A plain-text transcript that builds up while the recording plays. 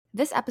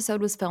This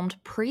episode was filmed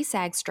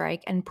pre-SAG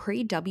strike and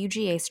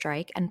pre-WGA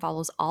strike and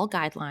follows all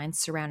guidelines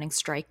surrounding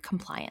strike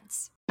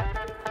compliance.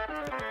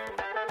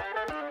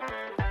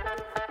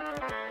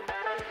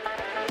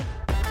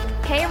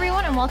 Hey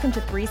everyone, and welcome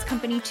to Three's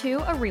Company 2,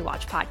 a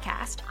rewatch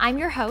podcast. I'm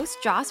your host,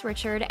 Joss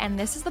Richard, and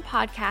this is the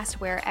podcast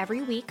where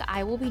every week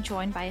I will be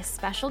joined by a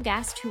special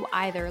guest who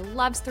either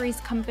loves Three's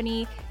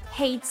Company,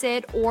 hates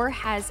it, or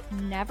has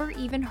never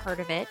even heard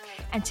of it,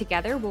 and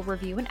together we'll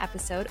review an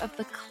episode of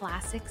the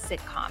classic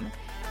sitcom.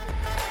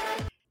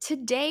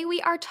 Today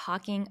we are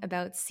talking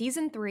about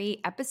Season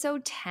 3,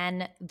 Episode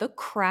 10, The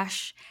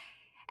Crush.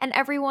 And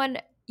everyone,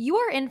 you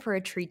are in for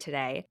a treat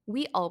today.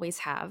 We always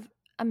have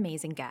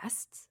amazing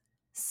guests.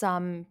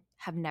 Some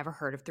have never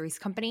heard of Three's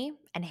Company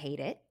and hate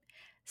it.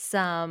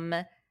 Some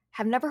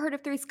have never heard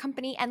of Three's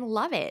Company and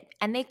love it,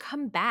 and they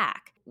come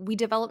back. We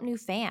develop new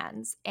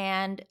fans,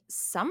 and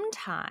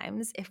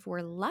sometimes, if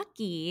we're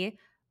lucky,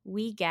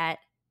 we get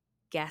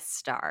guest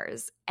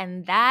stars.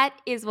 And that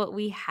is what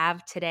we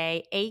have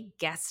today, a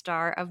guest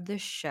star of the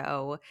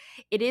show.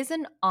 It is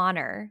an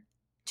honor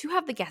to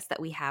have the guest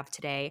that we have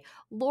today.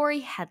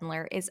 Lauri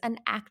Hendler is an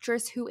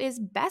actress who is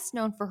best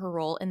known for her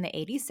role in the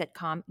 80s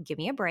sitcom Give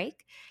Me a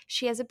Break.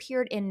 She has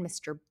appeared in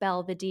Mr.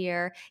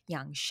 Belvedere,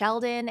 Young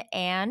Sheldon,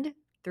 and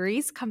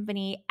Three's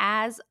Company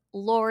as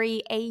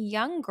Lauri, a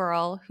young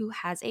girl who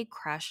has a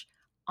crush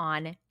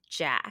on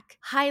Jack.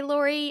 Hi,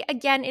 Lauri.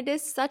 Again, it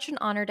is such an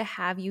honor to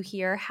have you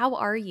here. How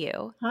are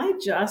you? Hi,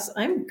 Joss.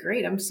 I'm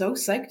great. I'm so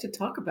psyched to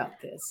talk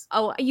about this.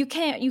 Oh, you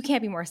can't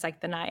be more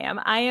psyched than I am.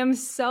 I am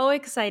so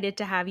excited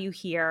to have you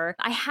here.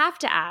 I have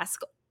to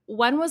ask,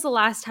 when was the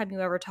last time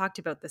you ever talked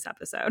about this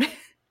episode?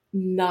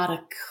 Not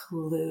a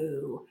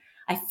clue.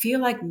 I feel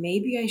like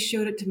maybe I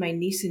showed it to my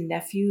niece and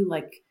nephew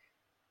like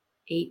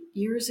 8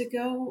 years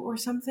ago or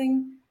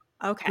something.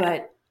 Okay.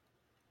 But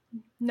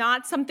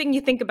not something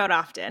you think about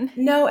often.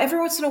 no, every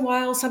once in a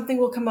while something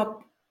will come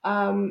up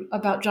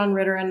about John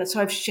Ritter, and so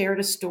I've shared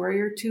a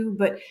story or two,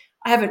 but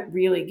I haven't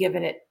really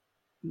given it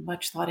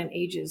much thought in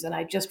ages. And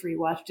I just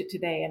rewatched it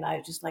today, and I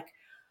was just like,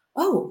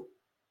 oh,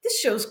 this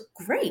show's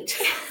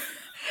great.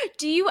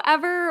 Do you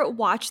ever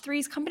watch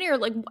Three's Company, or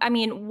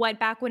what,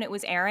 back when it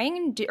was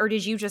airing, or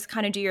did you just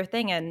kind of do your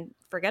thing and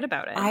forget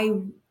about it?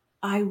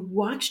 I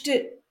watched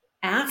it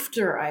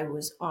after I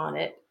was on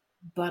it,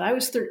 but I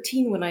was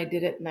 13 when I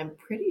did it, and I'm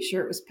pretty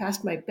sure it was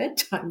past my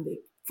bedtime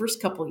the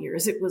first couple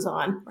years it was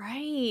on.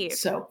 Right.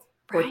 So,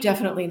 right. Or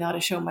definitely not a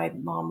show my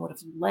mom would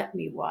have let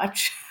me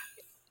watch.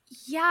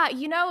 Yeah,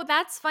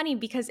 that's funny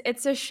because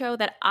it's a show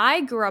that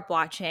I grew up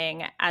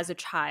watching as a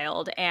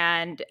child,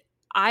 and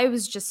I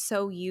was just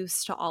so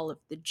used to all of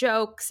the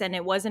jokes. And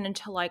it wasn't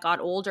until I got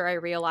older I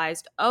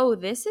realized, oh,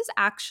 this is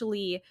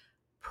actually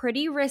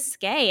pretty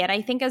risque. And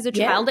I think as a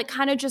child, it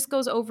kind of just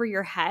goes over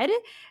your head.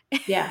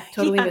 Yeah,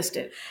 totally missed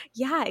it.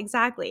 Yeah,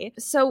 exactly.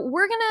 So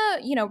we're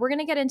going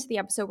to get into the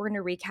episode. We're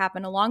going to recap.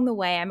 And along the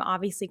way, I'm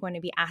obviously going to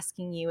be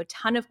asking you a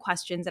ton of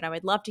questions, and I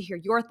would love to hear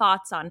your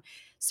thoughts on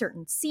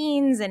certain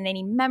scenes and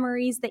any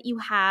memories that you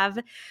have.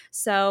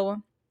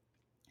 So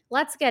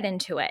let's get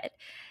into it.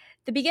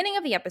 The beginning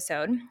of the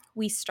episode,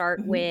 we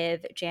start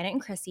with Janet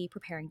and Chrissy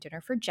preparing dinner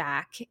for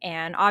Jack,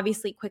 and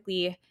obviously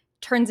quickly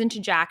turns into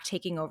Jack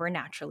taking over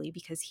naturally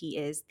because he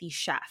is the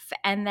chef.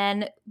 And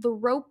then the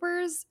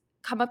Ropers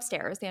come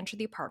upstairs, they enter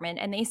the apartment,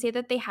 and they say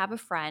that they have a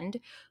friend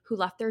who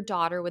left their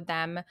daughter with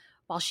them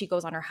while she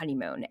goes on her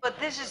honeymoon. But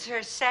this is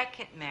her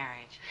second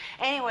marriage.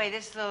 Anyway,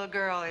 this little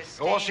girl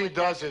is all she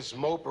does is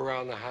mope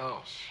around the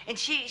house. And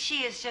she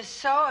is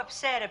just so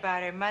upset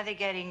about her mother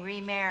getting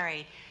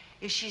remarried.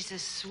 She's the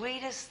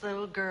sweetest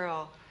little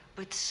girl,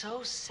 but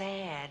so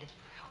sad.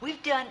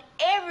 We've done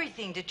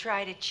everything to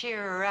try to cheer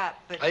her up,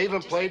 but... I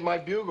even played my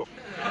bugle.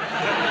 So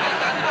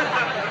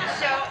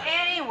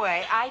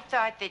anyway, I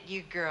thought that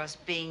you girls,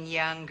 being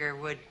younger,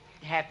 would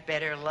have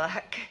better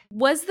luck.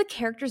 Was the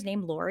character's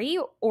name Lauri,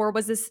 or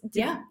was this...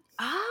 Yeah.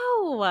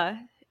 Oh,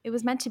 it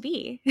was meant to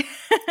be.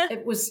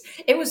 It was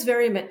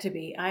very meant to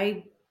be.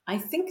 I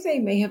think they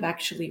may have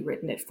actually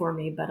written it for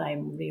me, but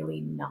I'm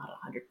really not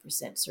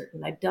 100%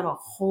 certain. I've done a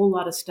whole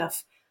lot of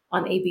stuff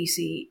on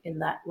ABC in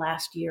that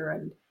last year,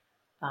 and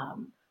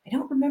I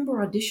don't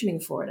remember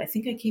auditioning for it. I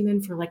think I came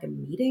in for like a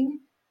meeting,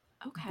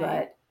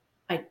 but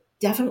I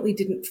definitely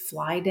didn't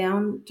fly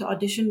down to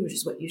audition, which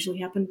is what usually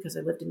happened because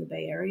I lived in the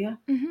Bay Area.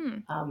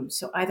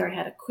 So either I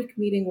had a quick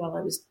meeting while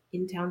I was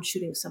in town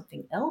shooting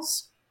something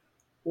else,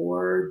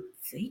 or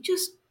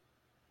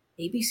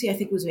ABC, I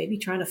think, was maybe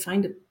trying to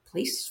find a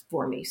place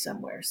for me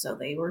somewhere. So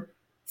they were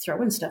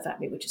throwing stuff at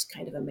me, which is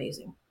kind of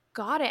amazing.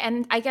 Got it.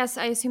 And I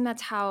assume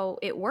that's how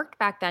it worked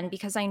back then,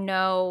 because I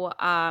know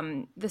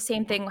the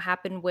same thing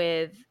happened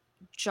with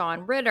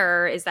John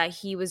Ritter, is that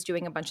he was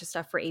doing a bunch of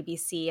stuff for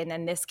ABC, and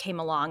then this came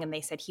along and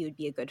they said he would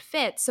be a good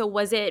fit. So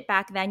was it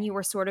back then you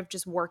were sort of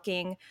just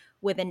working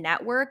with a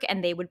network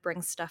and they would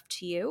bring stuff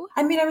to you?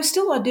 I mean, I was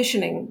still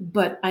auditioning,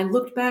 but I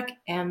looked back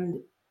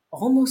and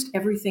almost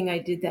everything I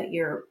did that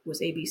year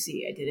was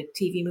ABC. I did a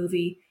TV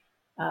movie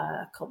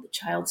called The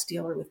Child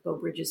Stealer with Beau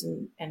Bridges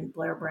and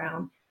Blair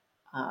Brown.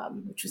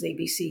 which was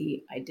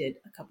ABC. I did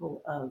a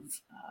couple of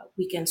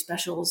weekend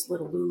specials,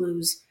 Little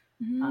Lulu's.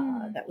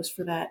 That was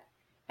for that.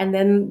 And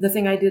then the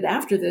thing I did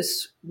after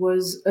this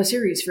was a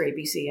series for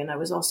ABC. And I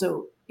was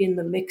also in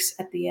the mix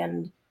at the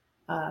end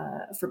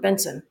for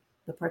Benson,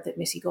 the part that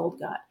Missy Gold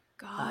got,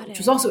 which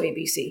was also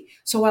ABC.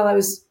 So while I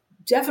was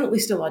definitely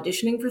still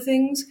auditioning for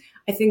things,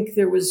 I think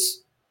there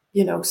was,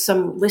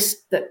 some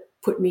list that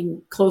put me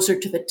closer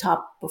to the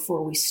top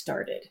before we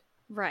started.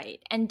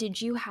 Right. And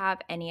did you have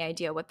any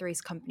idea what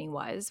Three's Company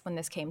was when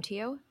this came to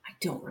you? I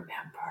don't remember.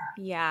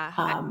 Yeah.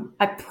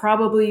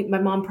 My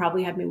mom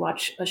probably had me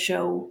watch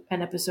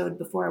an episode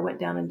before I went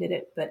down and did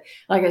it. But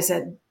like I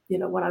said,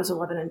 when I was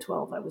 11 and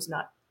 12, I was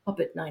not up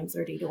at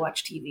 9:30 to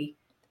watch TV.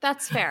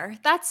 That's fair.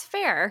 That's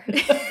fair.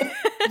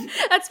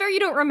 That's fair. You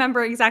don't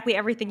remember exactly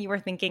everything you were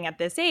thinking at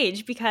this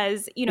age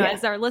because,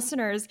 as our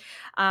listeners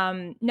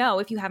know,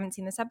 if you haven't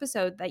seen this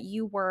episode, that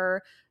you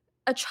were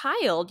a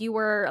child. You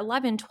were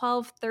 11,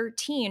 12,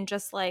 13,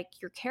 just like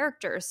your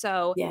character.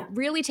 So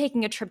really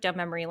taking a trip down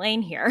memory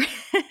lane here.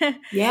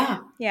 Yeah.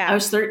 I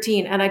was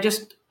 13 and I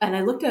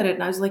looked at it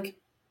and I was like,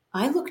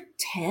 I look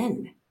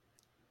 10.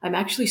 I'm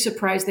actually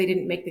surprised they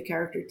didn't make the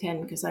character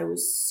 10 because I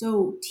was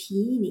so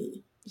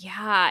teeny.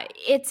 Yeah,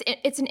 it's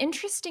an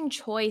interesting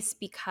choice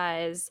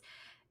because,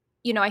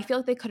 I feel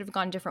like they could have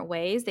gone different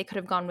ways. They could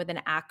have gone with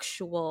an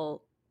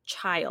actual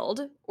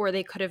child, or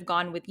they could have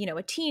gone with,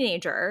 a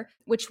teenager,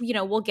 which,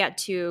 we'll get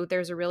to.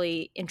 There's a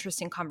really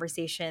interesting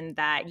conversation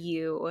that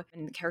you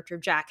and the character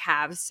of Jack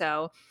have.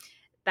 So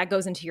that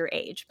goes into your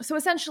age. So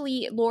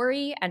essentially,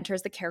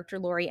 the character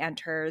Lauri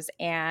enters,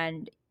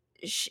 and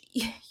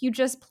you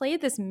just play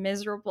this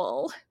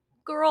miserable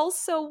girl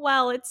so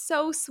well. It's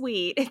so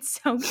sweet. It's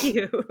so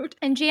cute.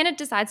 And Janet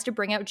decides to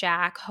bring out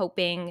Jack,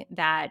 hoping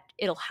that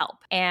it'll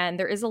help. And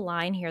there is a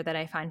line here that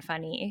I find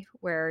funny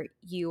where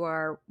you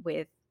are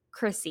with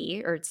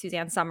Chrissy, or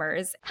Suzanne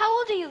Summers. How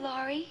old are you,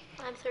 Lauri?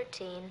 I'm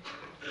 13.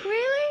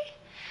 Really?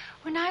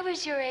 When I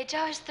was your age,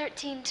 I was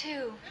 13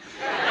 too.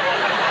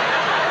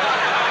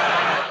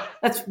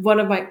 That's one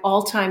of my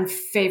all-time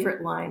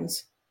favorite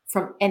lines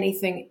from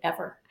anything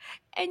ever.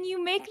 And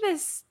you make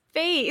this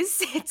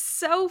face. It's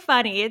so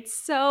funny. It's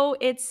so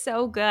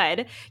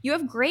good. You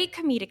have great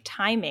comedic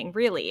timing,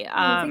 really.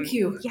 Thank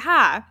you.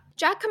 Yeah.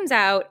 Jack comes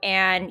out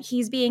and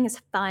he's being his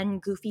fun,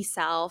 goofy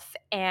self.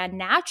 And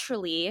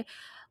naturally,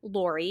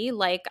 Lauri,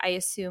 like I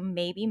assume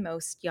maybe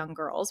most young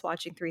girls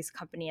watching Three's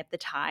Company at the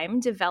time,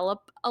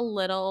 develop a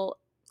little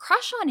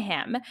crush on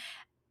him.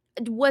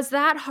 Was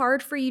that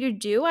hard for you to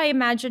do? I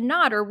imagine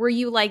not. Or were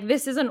you like,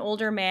 this is an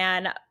older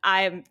man,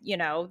 I'm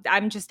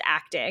just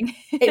acting?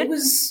 It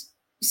was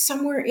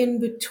somewhere in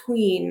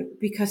between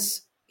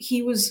because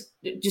he was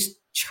just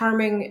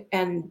charming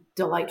and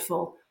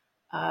delightful.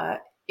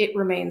 It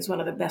remains one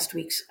of the best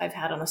weeks I've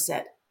had on a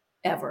set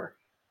ever.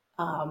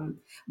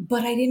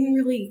 But I didn't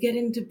really get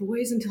into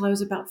boys until I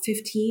was about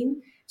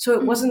 15. So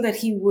it wasn't that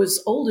he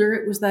was older.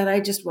 It was that I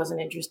just wasn't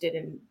interested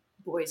in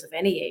boys of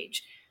any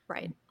age.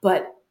 Right.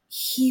 But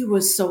he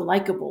was so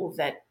likable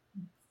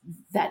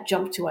that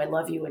jump to I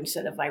love you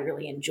instead of I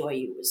really enjoy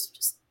you was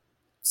just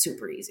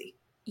super easy.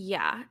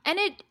 Yeah. And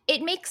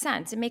it makes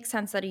sense. It makes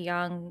sense that a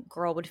young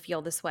girl would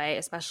feel this way,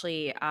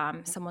 especially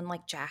someone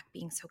like Jack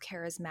being so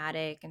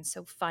charismatic and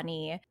so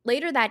funny.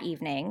 Later that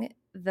evening,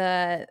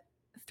 the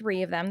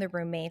three of them, the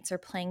roommates, are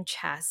playing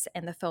chess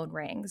and the phone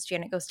rings.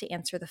 Janet goes to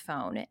answer the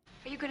phone. Are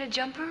you going to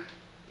jump her?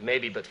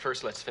 Maybe, but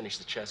first let's finish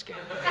the chess game.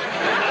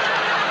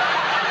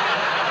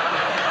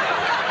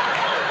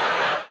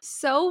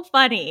 So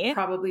funny.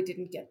 Probably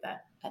didn't get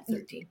that at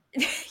 13.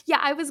 Yeah,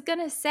 I was going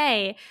to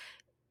say,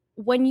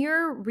 when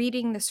you're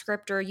reading the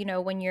script or,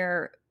 when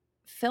you're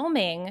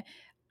filming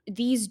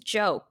these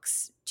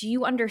jokes, do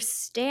you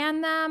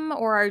understand them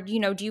or, do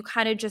you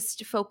kind of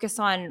just focus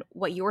on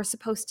what you're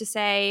supposed to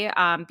say?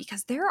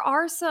 Because there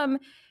are some,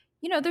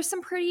 there's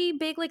some pretty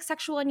big like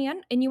sexual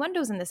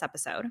innuendos in this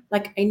episode.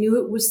 Like I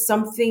knew it was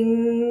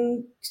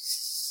something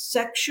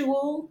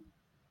sexual,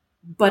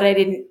 but I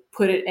didn't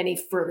put it any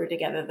further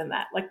together than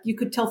that. Like you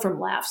could tell from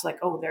laughs, like,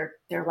 oh,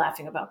 they're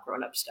laughing about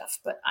grown-up stuff,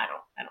 but I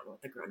don't know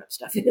what the grown-up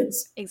stuff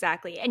is.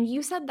 Exactly. And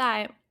you said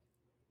that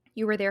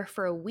you were there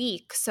for a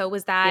week. So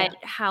was that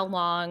how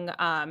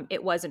long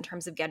it was in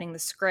terms of getting the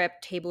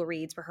script, table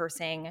reads,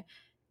 rehearsing,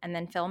 and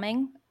then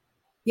filming?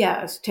 Yeah,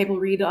 it was table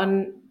read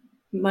on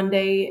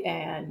Monday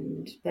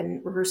and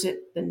then rehearse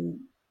it.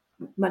 Then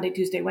Monday,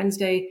 Tuesday,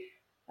 Wednesday,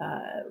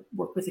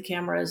 work with the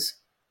cameras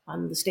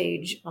on the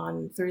stage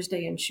on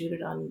Thursday and shoot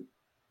it on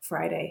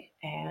Friday.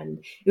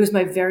 And it was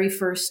my very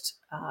first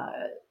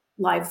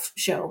live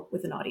show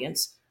with an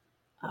audience.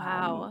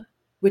 Wow.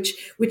 Which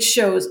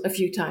shows a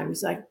few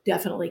times. I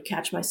definitely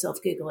catch myself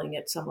giggling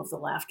at some of the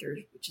laughter,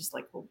 which is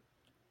like, well,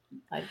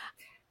 I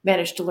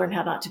managed to learn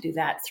how not to do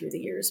that through the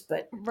years,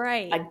 but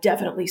right. I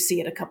definitely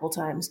see it a couple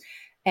times.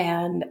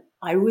 And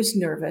I was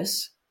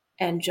nervous,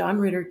 and John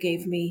Ritter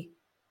gave me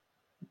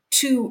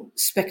 2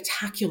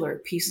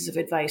 spectacular pieces of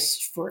advice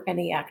for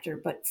any actor,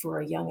 but for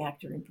a young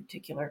actor in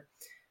particular.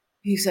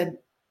 He said,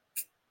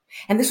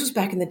 and this was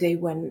back in the day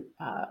when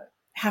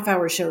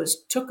half-hour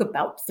shows took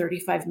about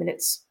 35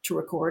 minutes to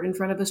record in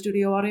front of a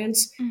studio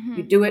audience. Mm-hmm.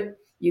 You do it,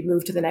 you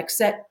move to the next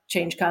set,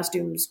 change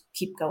costumes,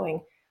 keep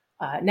going.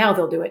 Now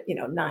they'll do it,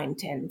 9,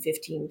 10,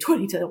 15,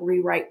 20 to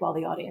rewrite while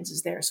the audience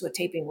is there. So a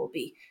taping will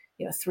be,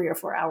 3 or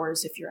 4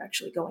 hours if you're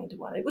actually going to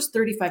one. It was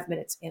 35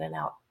 minutes in and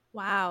out.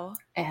 Wow.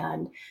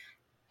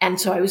 And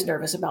so I was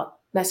nervous about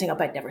messing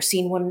up. I'd never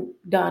seen one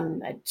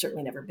done. I'd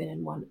certainly never been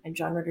in one. And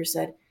John Ritter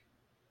said,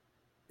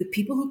 the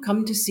people who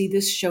come to see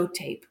this show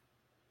tape,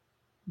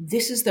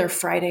 this is their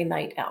Friday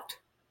night out.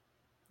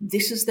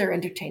 This is their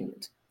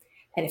entertainment.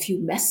 And if you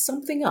mess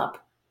something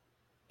up,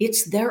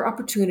 it's their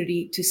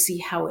opportunity to see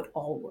how it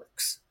all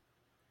works.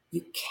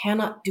 You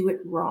cannot do it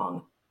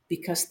wrong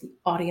because the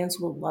audience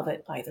will love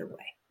it either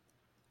way.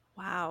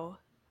 Wow.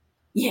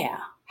 Yeah.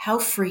 How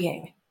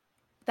freeing.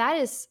 That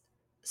is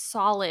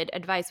solid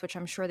advice, which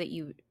I'm sure that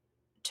you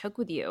took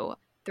with you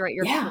throughout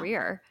your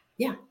career.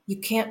 Yeah.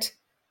 You can't,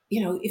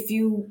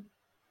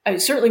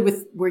 certainly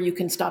with where you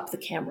can stop the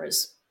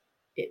cameras,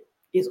 it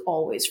is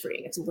always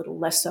freeing. It's a little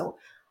less so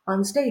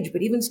on stage,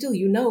 but even still,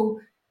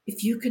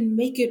 if you can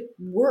make it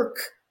work,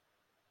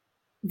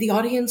 the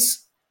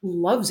audience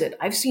loves it.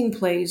 I've seen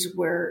plays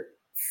where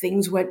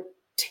things went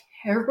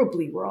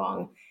terribly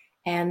wrong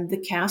and the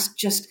cast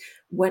just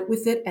went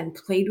with it and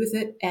played with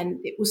it. And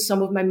it was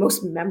some of my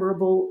most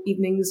memorable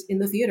evenings in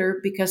the theater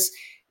because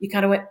you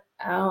kind of went,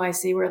 oh, I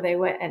see where they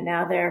went. And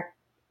now they're,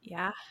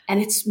 yeah. And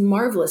it's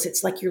marvelous.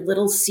 It's like your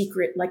little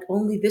secret, like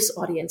only this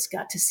audience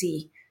got to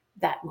see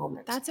that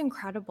moment. That's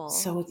incredible.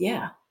 So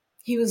yeah,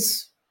 he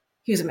was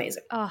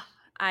amazing. Oh,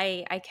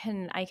 I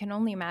can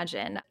only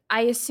imagine.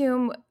 I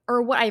assume,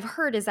 or what I've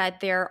heard is that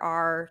there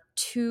are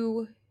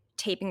 2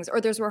 tapings, or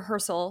there's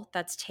rehearsal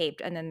that's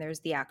taped and then there's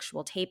the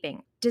actual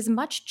taping. Does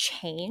much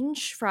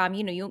change from,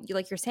 you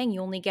like you're saying,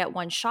 you only get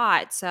one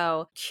shot.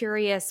 So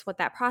curious what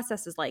that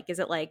process is like. Is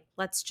it like,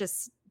 let's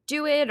just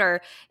do it?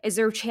 Or is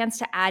there a chance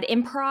to add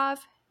improv?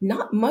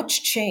 Not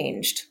much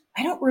changed.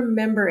 I don't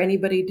remember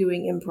anybody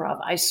doing improv.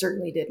 I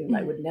certainly didn't.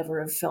 I would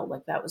never have felt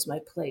like that was my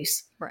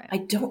place. Right. I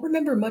don't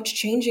remember much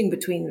changing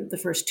between the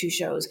first 2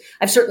 shows.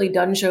 I've certainly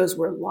done shows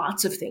where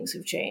lots of things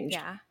have changed.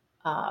 Yeah.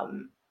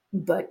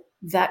 But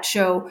that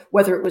show,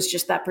 whether it was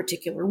just that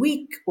particular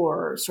week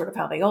or sort of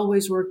how they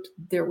always worked,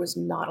 there was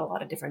not a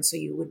lot of difference. So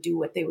you would do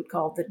what they would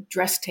call the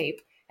dress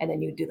tape, and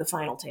then you'd do the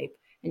final tape.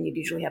 And you'd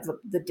usually have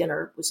the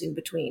dinner was in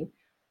between.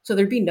 So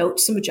there'd be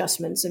notes, some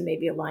adjustments, and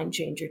maybe a line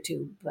change or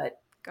 2. But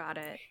got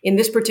it. In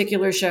this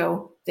particular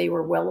show, they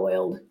were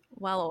well-oiled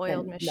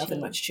machine.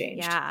 Nothing much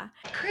changed. Yeah.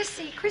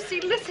 Chrissy,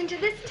 listen to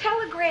this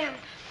telegram.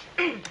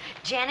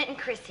 Janet and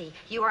Chrissy,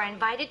 you are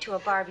invited to a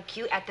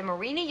barbecue at the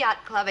Marina Yacht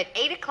Club at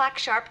 8 o'clock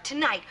sharp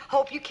tonight.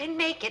 Hope you can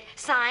make it.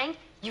 Signed,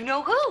 you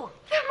know who.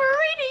 The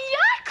Marina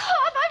Yacht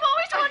Club? I've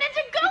always wanted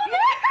to go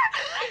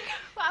there.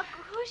 Well,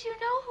 who's you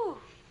know who?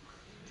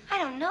 I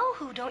don't know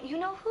who. Don't you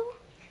know who?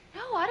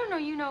 No, I don't know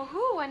you know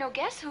who. I know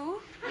guess who.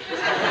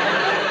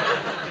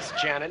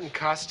 It's Janet and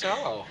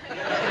Costello.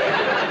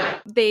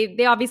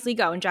 They obviously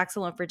go, and Jack's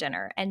alone for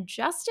dinner. And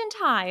just in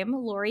time,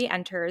 Lauri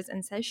enters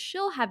and says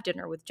she'll have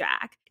dinner with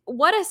Jack.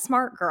 What a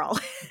smart girl.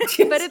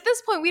 But at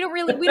this point, we don't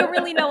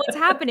really know what's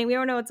happening. We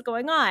don't know what's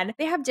going on.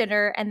 They have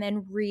dinner, and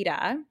then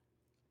Rita,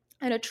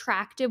 an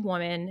attractive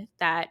woman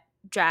that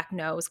Jack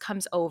knows,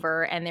 comes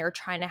over, and they're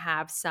trying to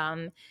have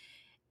some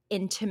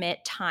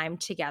intimate time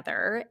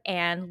together,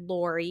 and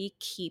Lauri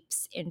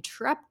keeps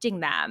interrupting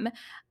them.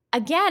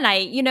 Again,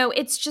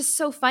 it's just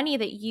so funny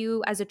that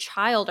you as a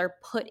child are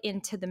put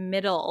into the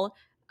middle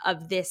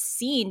of this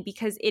scene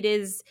because it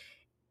is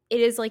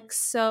like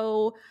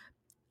so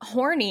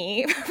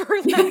horny, for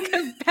lack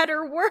of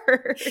better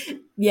word.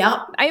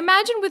 Yeah. I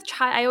imagine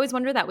I always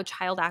wonder that with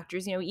child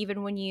actors,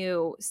 even when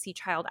you see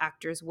child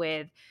actors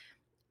with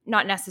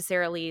not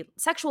necessarily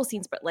sexual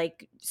scenes, but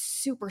like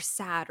super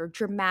sad or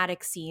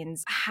dramatic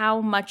scenes,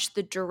 how much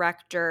the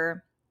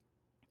director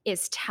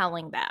is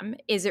telling them.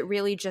 Is it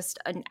really just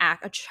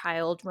a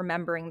child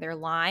remembering their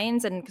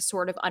lines and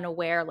sort of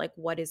unaware like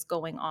what is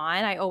going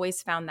on? I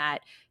always found that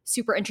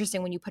super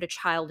interesting when you put a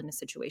child in a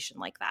situation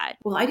like that.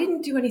 Well, I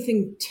didn't do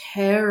anything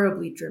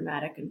terribly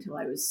dramatic until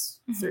I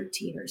was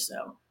 13 or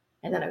so.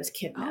 And then I was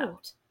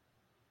kidnapped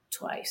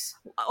twice.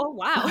 Oh,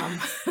 wow.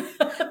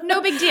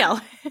 No big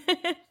deal.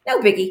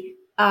 No biggie.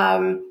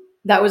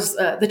 That was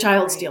The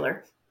Child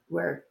Stealer,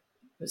 where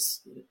it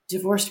was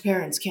divorced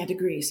parents can't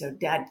agree. So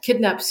dad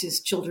kidnaps his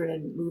children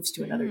and moves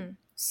to another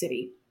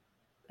city.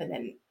 And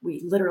then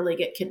we literally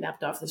get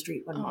kidnapped off the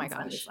street when mom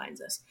finally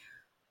finds us.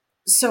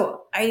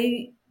 So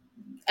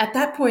at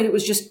that point, it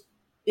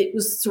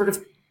was sort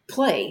of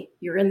play.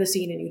 You're in the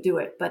scene and you do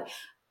it. But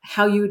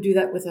how you would do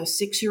that with a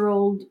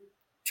 6-year-old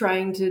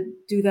trying to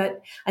do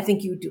that, I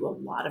think you would do a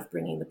lot of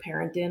bringing the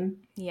parent in.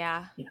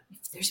 Yeah.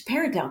 If there's a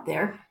parent out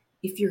there,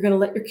 if you're going to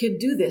let your kid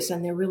do this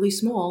and they're really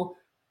small,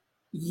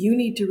 you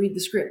need to read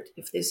the script.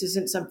 If this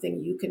isn't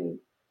something you can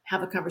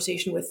have a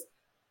conversation with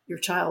your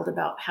child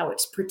about how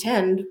it's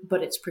pretend,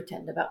 but it's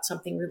pretend about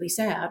something really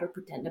sad or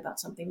pretend about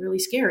something really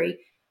scary.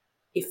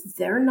 If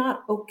they're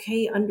not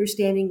okay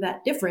understanding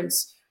that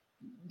difference,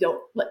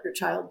 don't let your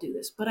child do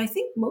this. But I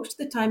think most of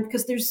the time,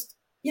 because there's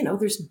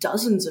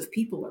dozens of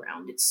people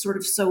around, it's sort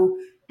of so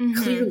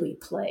clearly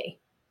play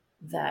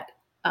that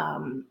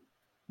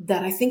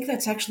that I think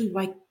that's actually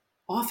why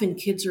often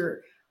kids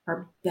are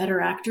better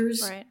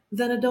actors Right.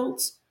 than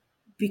adults,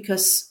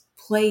 because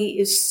play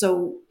is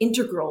so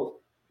integral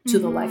to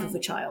the life of a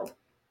child.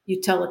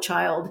 You tell a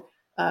child,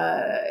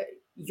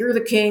 you're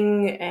the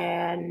king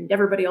and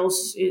everybody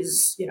else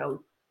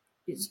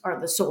are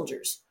the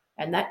soldiers.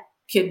 And that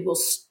kid will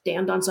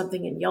stand on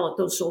something and yell at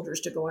those soldiers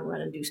to go and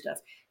run and do stuff.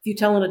 If you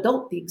tell an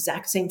adult the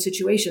exact same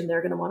situation,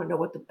 they're going to want to know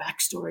what the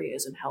backstory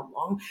is and how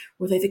long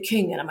were they the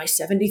king? And am I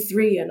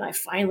 73? And I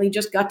finally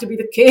just got to be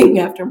the king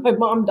after my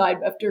mom died.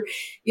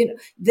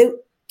 The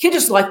kid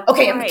is like,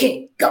 okay, I'm the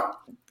king, go.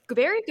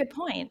 Very good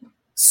point.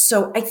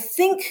 So I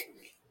think,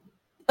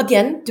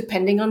 again,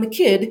 depending on the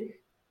kid,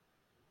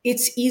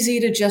 it's easy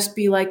to just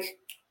be like,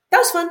 that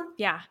was fun.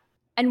 Yeah.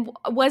 And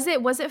was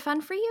it fun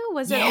for you?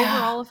 Was it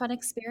overall a fun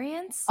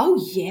experience?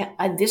 Oh yeah,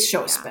 and this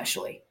show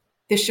especially.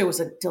 This show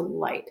was a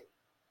delight.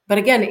 But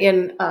again,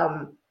 in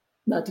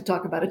not to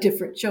talk about a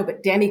different show,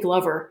 but Danny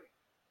Glover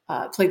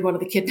played one of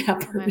the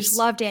kidnappers.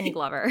 Love Danny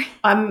Glover.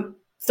 I'm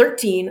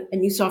 13,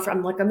 and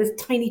I'm like on this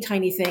tiny,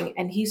 tiny thing,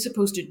 and he's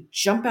supposed to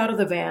jump out of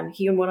the van.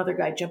 He and one other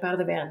guy jump out of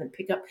the van and then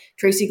pick up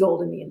Tracy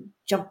Gold and me and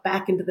jump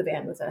back into the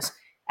van with us.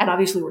 And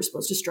obviously, we're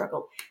supposed to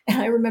struggle.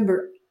 And I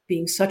remember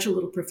being such a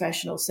little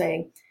professional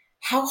saying,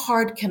 how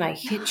hard can I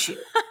hit you?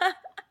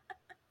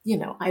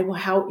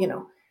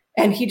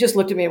 And he just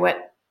looked at me and went,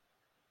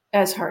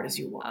 as hard as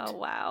you want. Oh,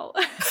 wow.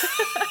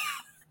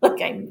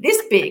 Look, I'm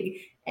this big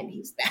and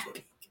he's that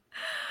big.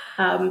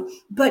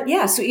 But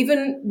yeah, so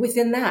even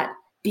within that,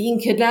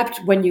 being kidnapped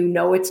when you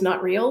know it's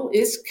not real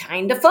is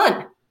kind of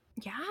fun.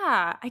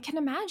 Yeah, I can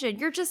imagine.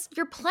 You're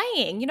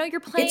playing. You're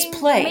playing It's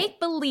play. Make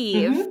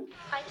believe.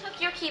 I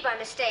took your key by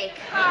mistake.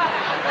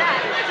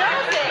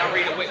 Now,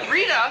 Rita, wait.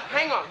 Rita,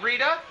 hang on.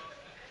 Rita,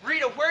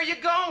 where are you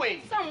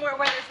going? Somewhere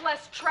where there's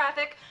less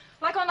traffic,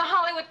 like on the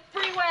Hollywood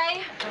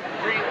freeway.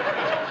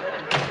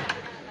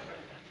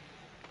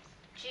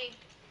 Gee,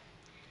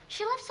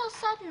 she left so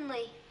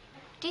suddenly.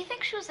 Do you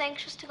think she was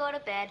anxious to go to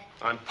bed?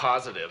 I'm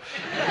positive.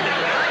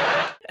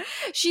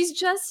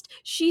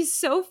 She's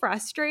so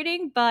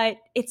frustrating, but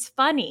it's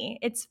funny.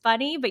 It's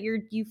funny, but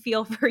you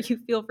feel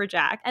for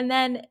Jack. And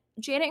then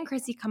Janet and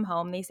Chrissy come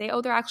home. They say,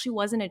 oh, there actually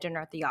wasn't a dinner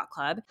at the yacht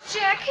club.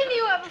 Jack, can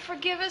you ever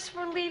forgive us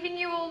for leaving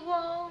you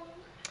alone?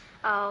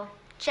 Oh,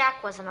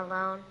 Jack wasn't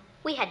alone.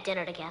 We had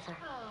dinner together.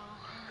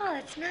 Oh,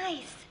 that's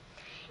nice.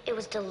 It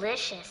was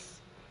delicious.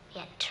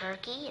 We had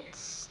turkey and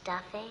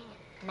stuffing,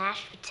 and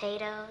mashed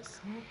potatoes,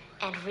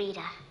 and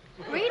Rita.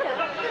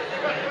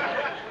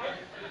 Rita?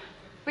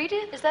 Rita,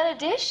 is that a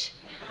dish?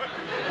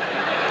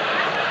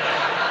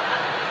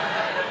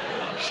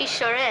 She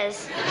sure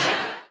is.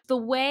 The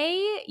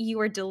way you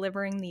are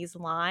delivering these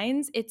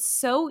lines, it's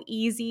so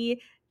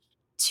easy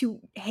to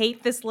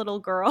hate this little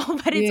girl,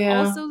 but it's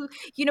also,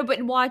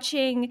 but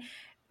watching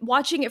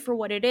it for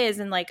what it is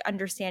and like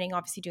understanding,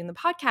 obviously doing the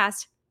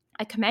podcast,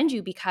 I commend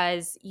you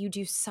because you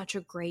do such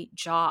a great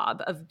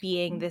job of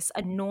being this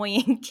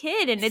annoying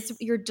kid. And it's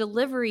your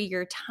delivery,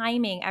 your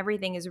timing,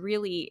 everything is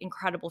really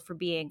incredible for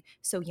being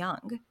so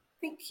young.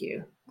 Thank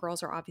you.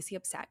 Girls are obviously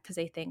upset because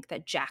they think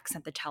that Jack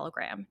sent the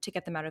telegram to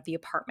get them out of the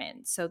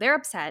apartment. So they're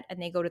upset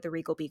and they go to the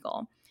Regal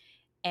Beagle.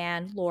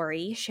 And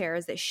Lauri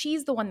shares that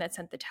she's the one that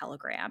sent the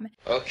telegram.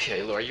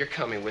 Okay, Laura, you're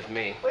coming with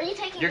me. Where are you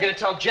taking You're going to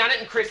tell Janet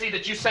and Chrissy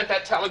that you sent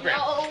that telegram.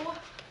 No,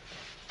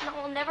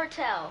 I'll never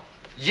tell.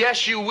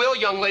 Yes, you will,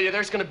 young lady.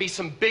 There's going to be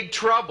some big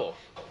trouble.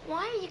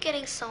 Why are you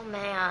getting so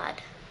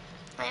mad?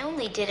 I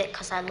only did it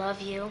because I love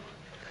you.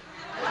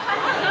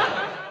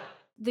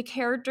 The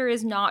character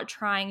is not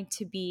trying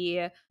to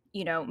be,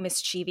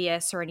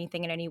 mischievous or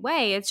anything in any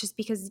way. It's just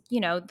because,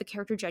 the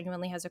character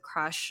genuinely has a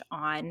crush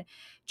on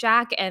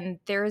Jack. And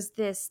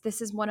this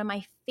is one of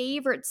my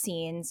favorite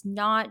scenes,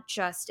 not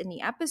just in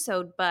the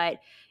episode, but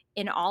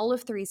in all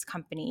of Three's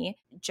Company.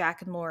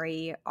 Jack and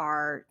Lauri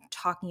are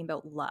talking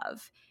about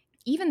love.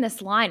 Even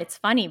this line, it's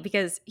funny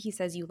because he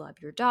says, you love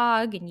your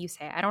dog, and you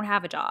say, I don't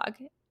have a dog.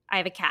 I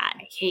have a cat.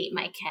 I hate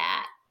my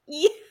cat.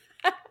 Yeah.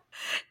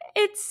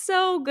 It's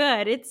so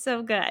good. It's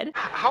so good.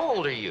 How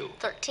old are you?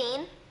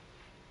 13?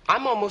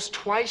 I'm almost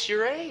twice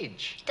your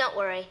age. Don't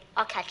worry,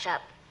 I'll catch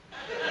up.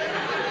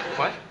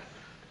 What?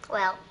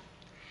 Well,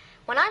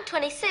 when I'm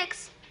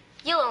 26,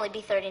 you'll only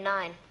be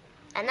 39.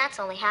 And that's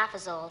only half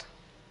as old.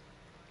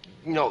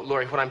 No,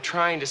 Lauri, what I'm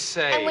trying to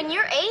say... And when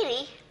you're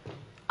 80,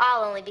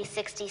 I'll only be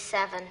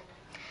 67.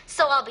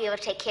 So I'll be able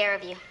to take care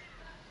of you.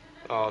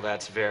 Oh,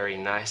 that's very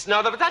nice.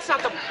 No, but that's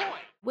not the point.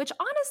 Which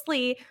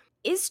honestly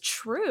is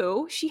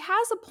true. She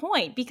has a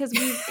point because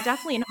we've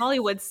definitely in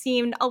Hollywood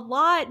seen a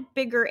lot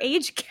bigger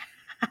age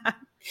gaps.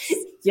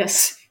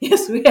 Yes,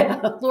 we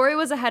have. Lauri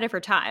was ahead of her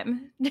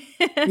time.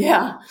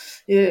 Yeah.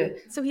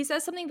 So he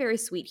says something very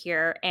sweet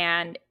here,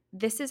 and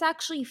this is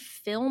actually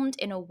filmed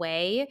in a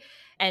way,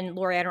 and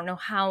Lauri, I don't know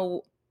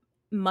how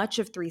much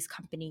of Three's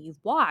Company you've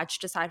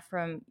watched aside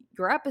from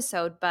your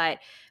episode, but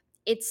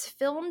it's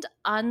filmed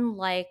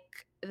unlike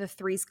the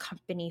Three's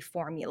Company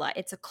formula.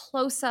 It's a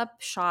close-up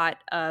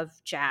shot of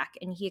Jack,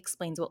 and he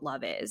explains what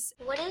love is.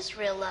 What is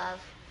real love?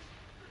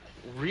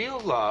 Real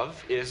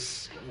love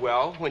is,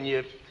 well, when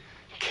you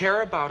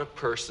care about a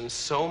person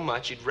so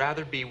much you'd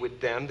rather be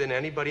with them than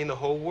anybody in the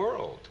whole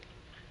world.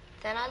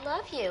 Then I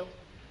love you.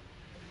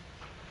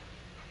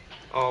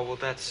 Oh, well,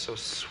 that's so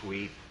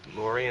sweet,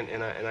 Lauri,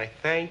 and I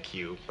thank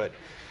you. But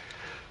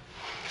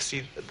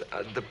see,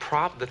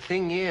 the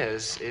thing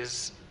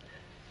is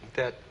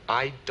that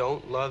I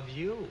don't love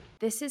you.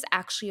 This is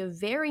actually a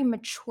very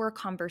mature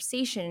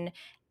conversation,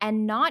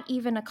 and not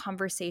even a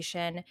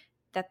conversation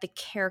that the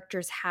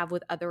characters have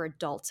with other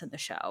adults in the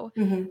show.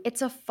 Mm-hmm.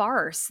 It's a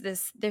farce.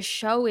 This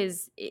show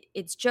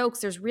it's jokes.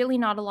 There's really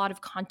not a lot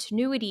of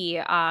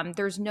continuity.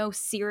 There's no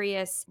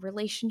serious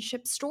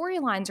relationship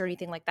storylines or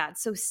anything like that.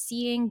 So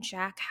seeing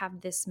Jack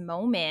have this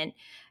moment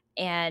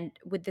and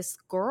with this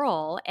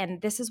girl, and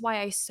this is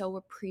why I so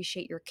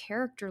appreciate your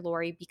character,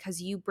 Lauri,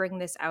 because you bring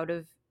this out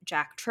of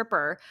Jack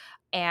Tripper,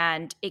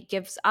 and it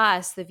gives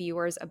us, the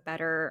viewers, a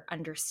better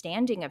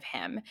understanding of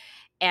him.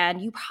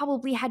 And you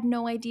probably had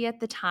no idea at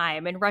the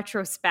time, in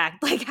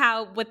retrospect, like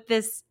what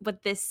this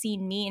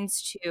scene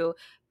means to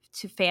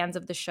fans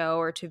of the show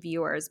or to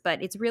viewers,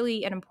 but it's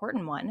really an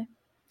important one.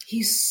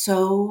 He's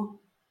so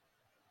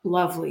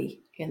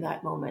lovely in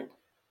that moment,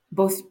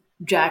 both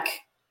Jack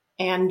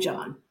and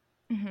John.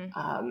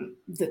 Mm-hmm.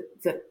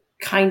 The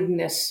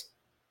kindness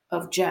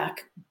of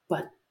Jack,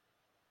 but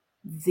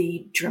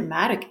the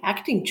dramatic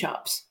acting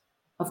chops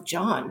of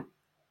John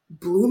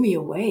blew me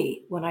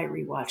away when I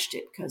rewatched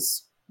it,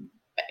 because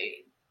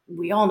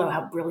we all know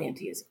how brilliant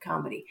he is at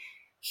comedy.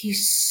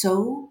 He's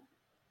so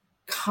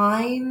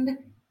kind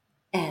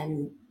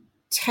and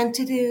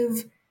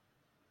tentative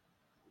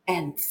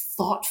and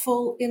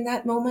thoughtful in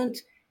that moment.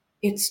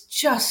 It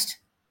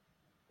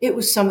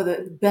was some of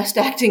the best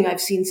acting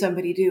I've seen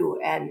somebody do,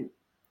 and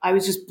I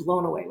was just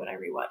blown away when I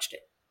rewatched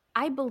it.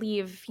 I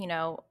believe,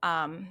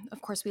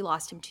 of course we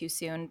lost him too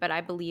soon, but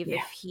I believe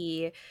if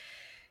he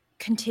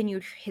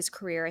continued his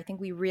career, I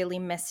think we really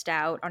missed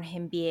out on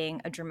him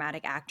being a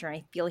dramatic actor. And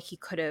I feel like he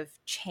could have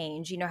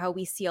changed. You know how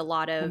we see a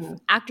lot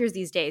of actors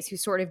these days who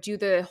sort of do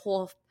the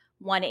whole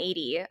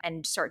 180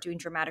 and start doing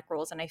dramatic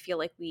roles. And I feel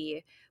like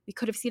we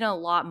could have seen a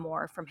lot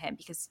more from him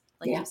because,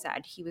 like you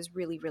said, he was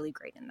really, really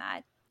great in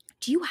that.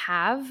 Do you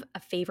have a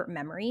favorite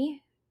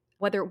memory,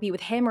 whether it be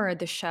with him or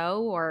the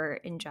show or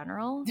in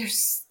general?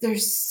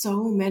 There's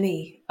so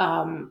many.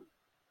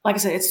 Like I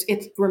said,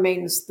 it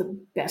remains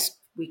the best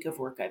week of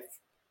work I've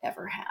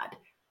ever had.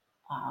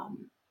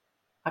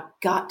 I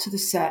got to the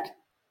set.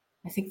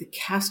 I think the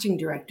casting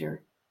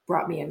director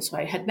brought me in. So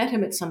I had met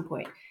him at some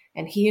point,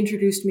 and he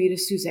introduced me to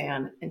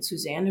Suzanne, and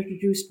Suzanne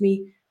introduced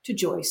me to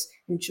Joyce,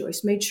 and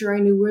Joyce made sure I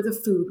knew where the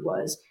food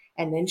was.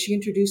 And then she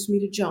introduced me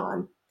to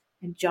John,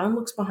 and John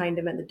looks behind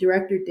him, and the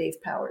director,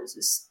 Dave Powers,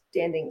 is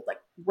standing like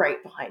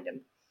right behind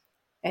him.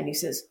 And he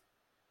says,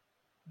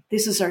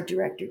 "This is our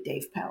director,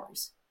 Dave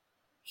Powers.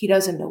 He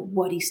doesn't know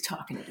what he's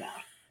talking about.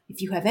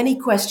 If you have any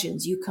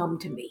questions, you come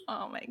to me."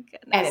 Oh my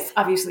goodness.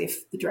 And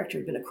if the director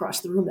had been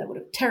across the room, that would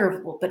have been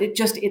terrible. But it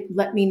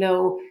let me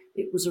know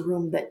it was a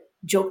room that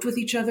joked with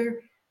each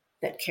other,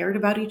 that cared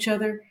about each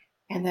other,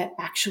 and that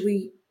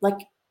actually,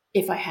 like,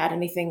 if I had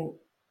anything,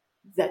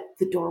 that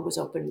the door was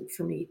open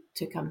for me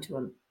to come to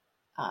him.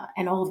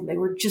 And all of them, they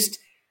were just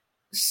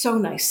so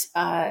nice.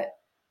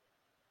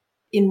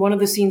 In one of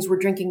the scenes, we're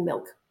drinking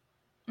milk.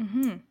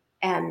 Mm-hmm.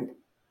 And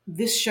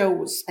this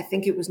show I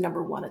think it was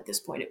number one at this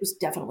point. It was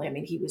definitely,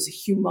 he was a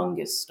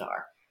humongous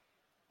star.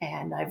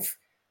 And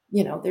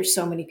there's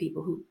so many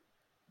people who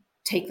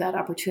take that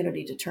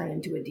opportunity to turn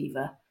into a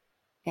diva.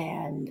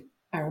 And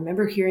I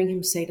remember hearing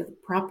him say to the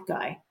prop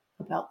guy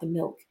about the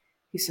milk,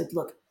 he said,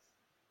 "Look,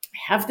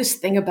 I have this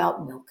thing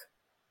about milk.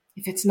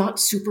 If it's not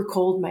super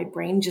cold, my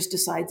brain just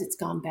decides it's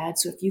gone bad.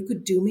 So if you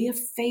could do me a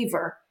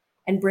favor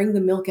and bring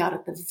the milk out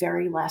at the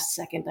very last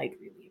second, I'd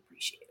really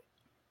appreciate it."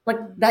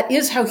 Like, that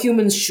is how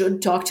humans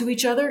should talk to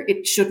each other.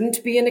 It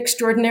shouldn't be an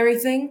extraordinary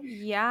thing.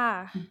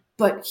 Yeah.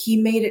 But he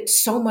made it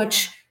so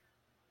much,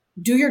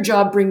 do your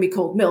job, bring me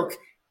cold milk.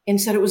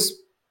 Instead, it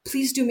was,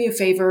 please do me a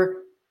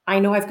favor. I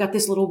know I've got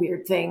this little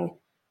weird thing.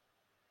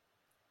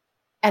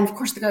 And of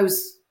course, the guy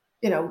was,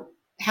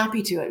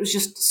 happy to. It was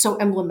just so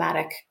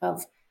emblematic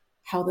of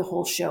how the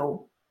whole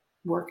show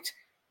worked.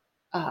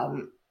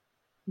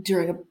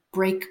 During a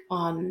break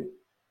on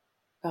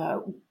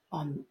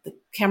the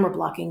camera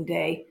blocking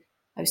day,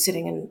 I was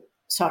sitting and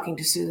talking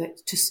to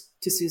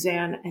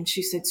Suzanne, and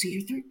she said, "So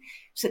you're 13?"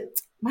 She said,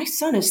 "My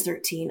son is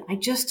 13. I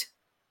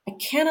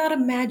cannot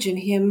imagine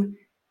him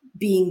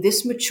being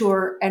this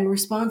mature and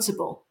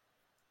responsible."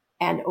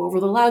 And over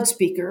the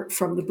loudspeaker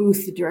from the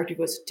booth, the director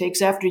goes,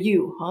 "Takes after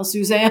you, huh,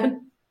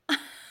 Suzanne?"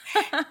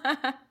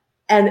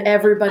 And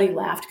everybody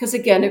laughed, because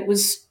again, it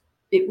was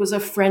a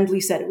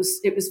friendly set.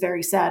 It was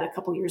very sad a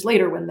couple years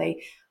later when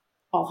they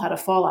all had a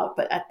fallout.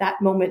 But at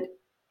that moment,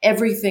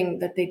 everything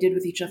that they did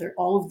with each other,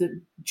 all of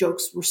the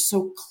jokes were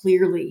so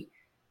clearly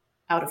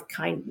out of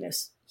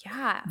kindness.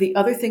 Yeah. The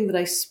other thing that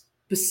I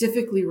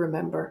specifically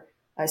remember,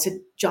 I said,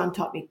 John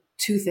taught me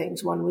two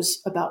things. One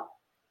was about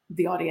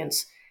the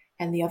audience,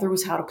 and the other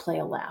was how to play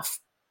a laugh,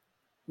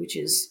 which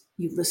is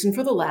you listen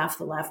for the laugh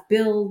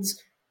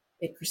builds,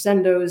 it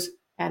crescendos,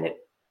 and it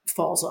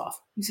falls off.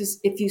 He says,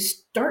 if you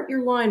start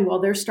your line while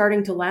they're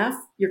starting to laugh,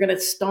 you're going to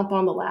stomp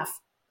on the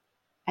laugh,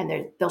 and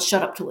they'll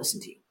shut up to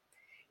listen to you.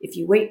 If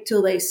you wait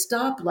till they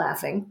stop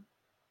laughing,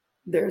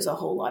 there's a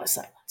whole lot of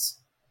silence.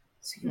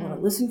 So you want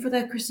to listen for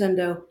that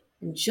crescendo,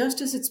 and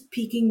just as it's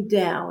peaking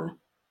down,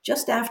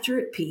 just after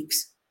it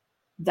peaks,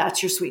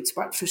 that's your sweet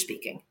spot for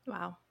speaking.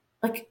 Wow.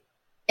 Like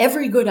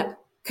every good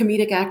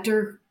comedic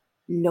actor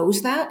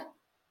knows that,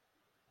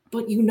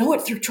 but you know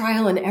it through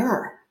trial and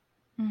error.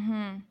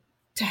 Mm-hmm.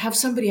 To have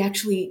somebody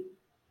actually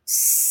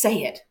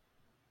say it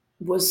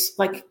was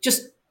like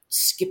just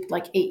skipped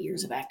like 8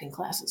 years of acting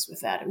classes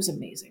with that. It was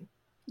amazing.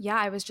 Yeah,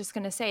 I was just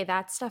going to say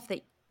that's stuff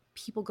that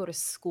people go to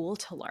school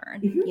to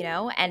learn, Mm-hmm. you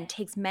know, and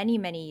takes many,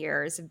 many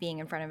years of being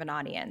in front of an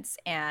audience.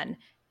 And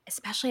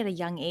especially at a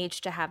young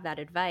age to have that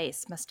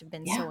advice must have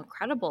been so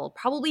incredible.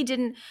 Probably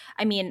didn't,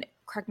 I mean,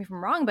 correct me if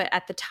I'm wrong, but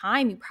at the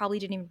time you probably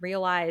didn't even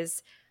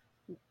realize,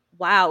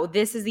 wow,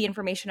 this is the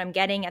information I'm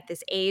getting at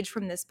this age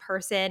from this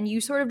person.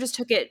 You sort of just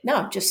took it.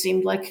 No, it just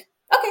seemed like,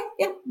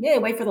 okay, yeah,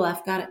 wait for the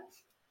laugh, got it.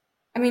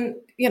 I mean,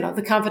 you know,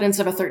 the confidence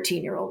of a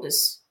 13-year-old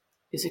is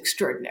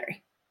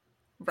extraordinary.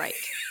 Right.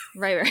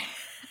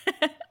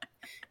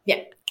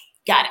 Yeah,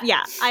 got it.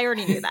 Yeah, I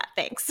already knew that.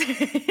 Thanks.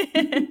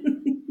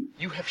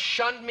 You have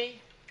shunned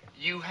me.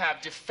 You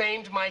have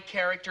defamed my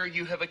character.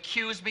 You have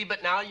accused me,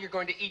 but now you're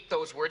going to eat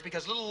those words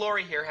because little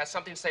Lauri here has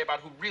something to say about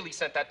who really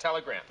sent that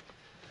telegram.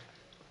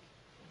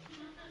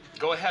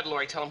 Go ahead,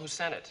 Lauri. Tell him who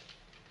sent it.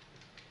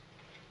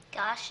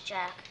 Gosh,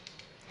 Jack,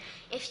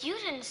 if you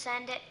didn't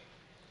send it,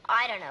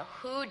 I don't know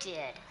who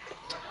did.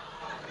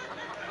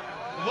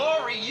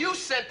 Lauri, you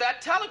sent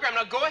that telegram.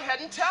 Now go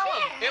ahead and tell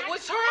him. It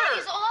was her.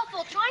 That is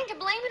awful. Trying to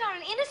blame it on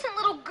an innocent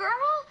little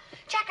girl?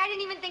 Jack, I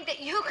didn't even think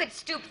that you could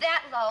stoop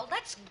that low.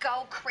 Let's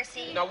go,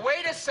 Chrissy. Now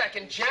wait a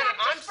second, Janet. Jack,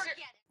 I'm just forget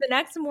it. The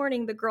next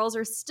morning, the girls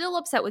are still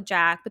upset with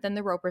Jack, but then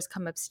the Ropers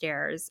come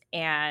upstairs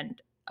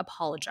and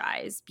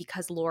apologize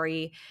because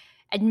Lauri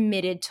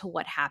admitted to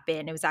what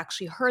happened. It was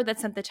actually her that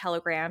sent the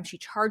telegram. She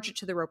charged it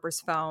to the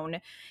Ropers' phone,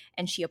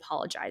 and she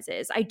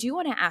apologizes. I do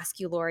want to ask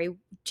you, Lauri,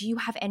 do you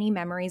have any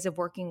memories of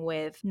working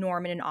with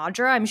Norman and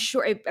Audra? I'm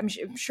sure it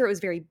was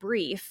very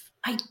brief.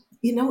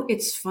 You know,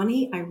 it's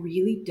funny. I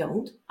really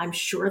don't. I'm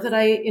sure that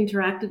I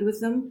interacted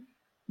with them,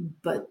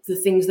 but the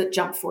things that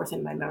jump forth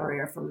in my memory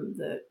are from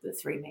the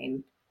three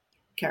main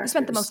characters. You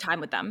spent the most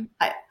time with them.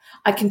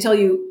 I can tell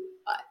you,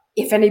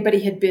 if anybody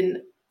had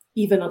been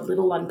even a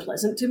little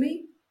unpleasant to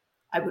me,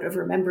 I would have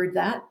remembered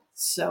that.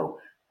 So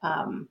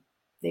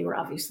they were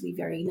obviously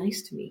very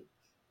nice to me.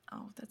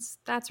 Oh,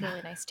 that's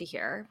really nice to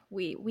hear.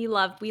 We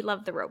love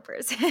the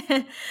Ropers.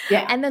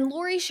 Yeah. And then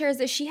Lauri shares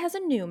that she has a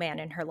new man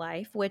in her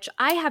life, which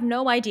I have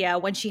no idea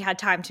when she had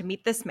time to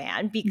meet this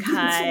man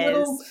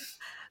because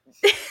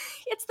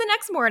it's the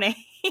next morning.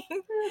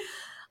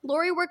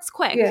 Lauri works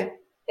quick. Yeah.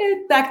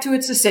 Back to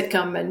it's a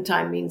sitcom and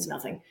time means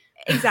nothing.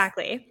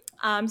 Exactly.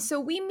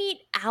 So we meet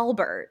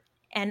Albert,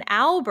 and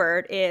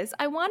Albert is,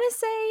 I want to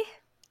say,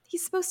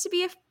 he's supposed to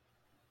be a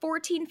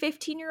 14,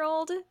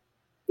 15-year-old.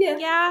 Yeah.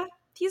 Yeah.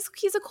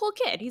 He's a cool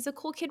kid. He's a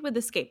cool kid with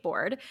a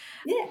skateboard.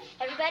 Yeah.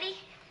 Everybody,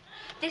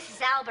 this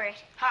is Albert.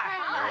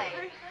 Hi.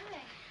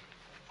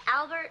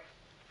 Albert,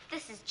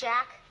 this is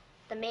Jack,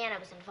 the man I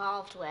was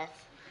involved with.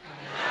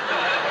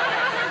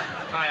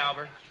 Hi,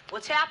 Albert.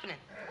 What's happening?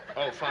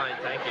 Oh, fine,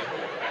 thank you.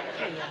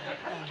 Hey,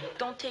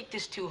 don't take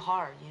this too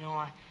hard. You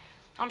know,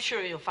 I'm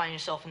sure you'll find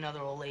yourself another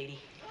old lady.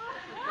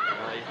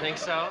 You think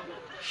so?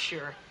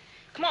 Sure.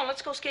 Come on,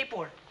 let's go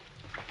skateboard.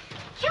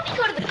 Can we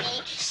go to the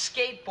beach?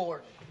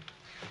 Skateboard.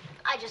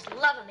 I just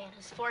love a man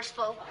who's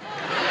forceful.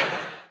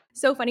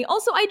 So funny.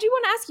 Also, I do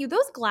want to ask you,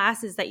 those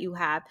glasses that you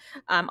have,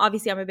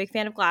 obviously I'm a big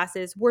fan of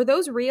glasses. Were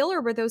those real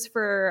or were those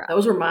for...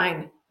 Those were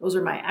mine. Those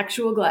are my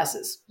actual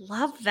glasses.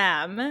 Love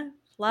them.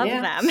 Love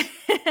them.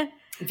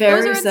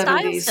 Very those are in 70s.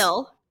 style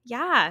still.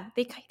 Yeah,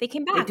 they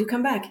came back. They do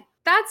come back.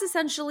 That's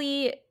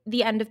essentially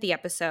the end of the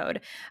episode.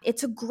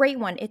 It's a great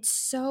one. It's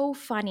so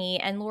funny.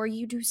 And Lauri,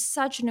 you do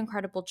such an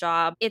incredible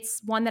job.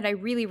 It's one that I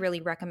really, really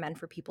recommend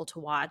for people to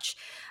watch.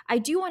 I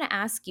do want to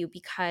ask you,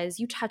 because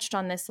you touched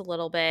on this a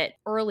little bit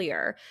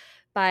earlier,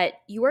 but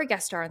you were a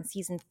guest star on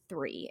season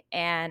 3.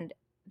 And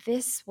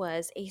this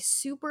was a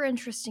super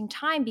interesting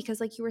time because,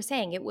 like you were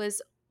saying, it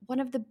was one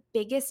of the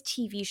biggest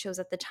TV shows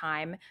at the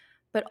time,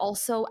 but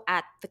also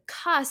at the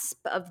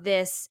cusp of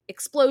this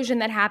explosion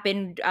that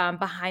happened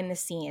behind the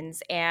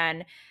scenes.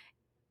 And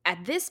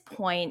at this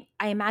point,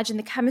 I imagine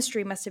the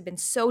chemistry must have been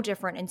so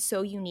different and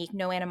so unique,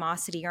 no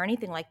animosity or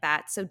anything like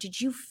that. So did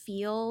you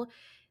feel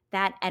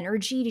that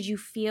energy? Did you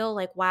feel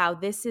like, wow,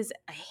 this is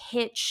a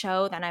hit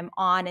show that I'm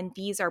on and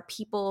these are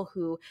people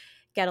who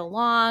get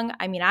along?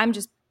 I mean, I'm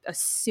just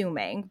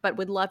assuming, but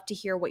would love to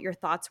hear what your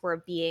thoughts were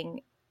of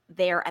being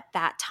there at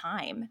that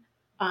time.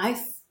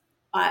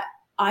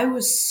 I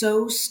was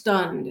so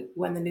stunned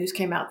when the news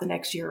came out the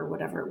next year or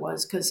whatever it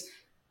was, because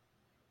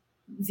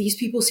these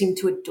people seemed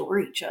to adore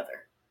each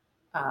other.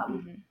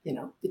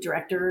 The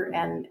director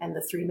and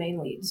the three main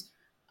leads,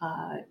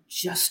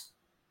 just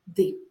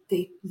they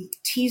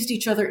teased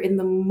each other in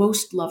the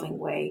most loving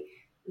way.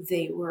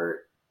 They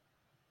were,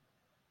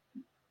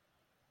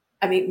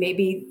 I mean,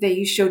 maybe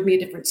they showed me a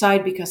different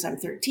side because I'm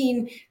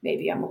 13.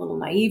 Maybe I'm a little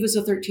naive as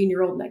a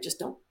 13-year-old and I just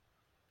don't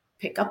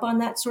pick up on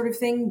that sort of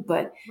thing.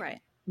 But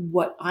Right.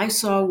 what I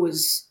saw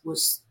was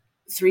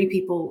three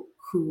people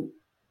who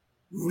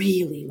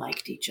really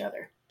liked each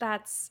other.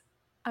 That's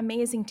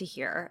amazing to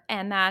hear.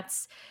 And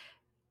that's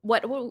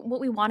what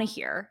we want to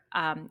hear.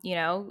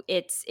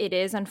 It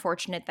is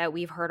unfortunate that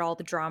we've heard all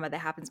the drama that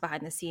happens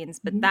behind the scenes,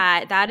 but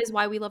that is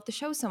why we love the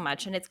show so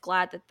much. And it's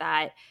glad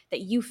that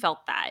you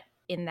felt that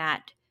in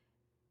that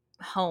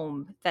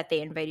home that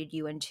they invited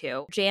you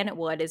into. Janet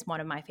Wood is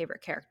one of my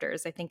favorite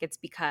characters. I think it's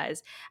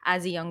because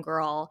as a young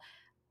girl,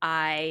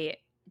 I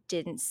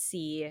didn't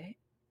see,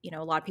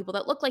 a lot of people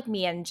that look like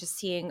me, and just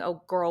seeing a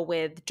girl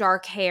with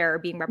dark hair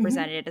being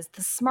represented as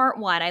the smart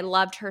one. I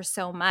loved her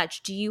so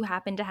much. Do you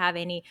happen to have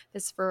any,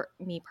 this for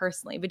me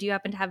personally, but do you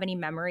happen to have any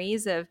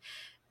memories of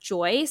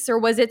Joyce, or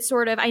was it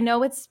sort of, I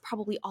know it's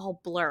probably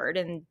all blurred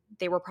and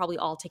they were probably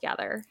all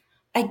together.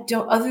 I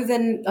don't, other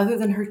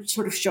than her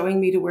sort of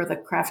showing me to where the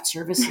craft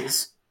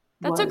services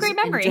That's was, a great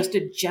memory. and just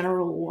a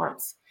general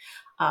warmth.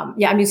 I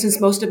mean,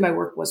 since most of my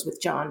work was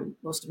with John,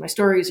 most of my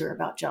stories are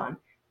about John.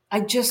 I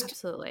just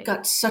Absolutely.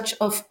 got such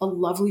a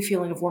lovely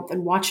feeling of warmth.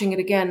 And watching it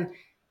again,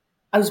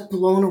 I was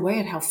blown away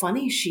at how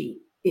funny she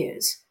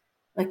is.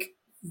 Like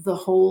the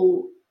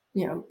whole,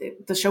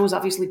 the show was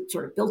obviously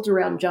sort of built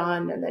around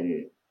John, and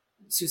then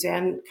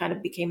Suzanne kind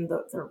of became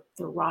the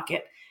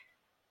rocket,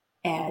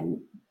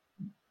 and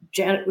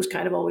Janet was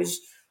kind of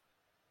always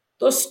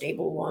the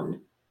stable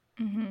one.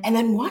 And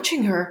then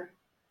watching her,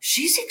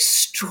 she's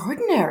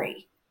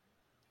extraordinary.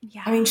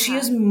 Yeah. I mean, she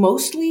is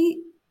mostly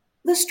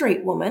the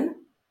straight woman,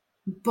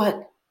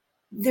 but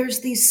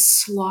there's these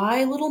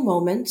sly little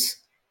moments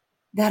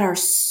that are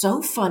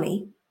so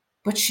funny,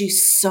 but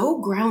she's so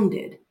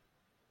grounded.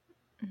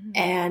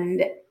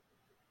 And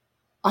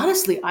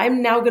honestly,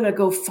 I'm now going to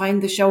go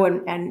find the show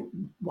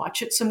and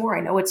watch it some more.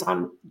 I know it's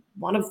on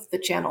one of the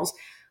channels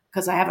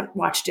because I haven't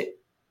watched it,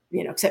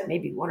 except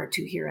maybe one or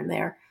two here and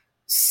there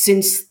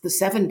since the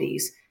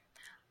 70s.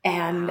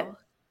 And Wow.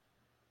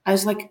 I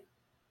was like,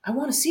 I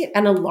want to see it.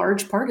 And a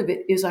large part of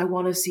it is I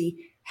want to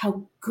see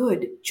how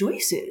good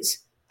Joyce is.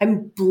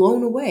 I'm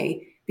blown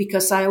away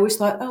because I always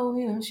thought,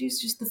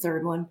 she's just the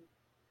third one.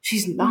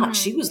 She's not.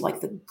 She was like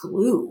the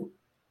glue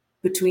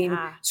between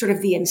sort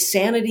of the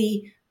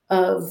insanity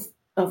of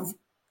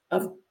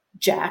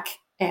Jack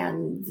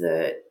and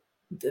the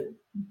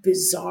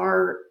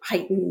bizarre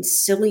heightened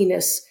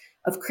silliness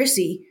of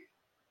Chrissy.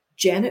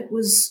 Janet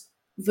was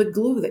the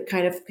glue that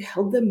kind of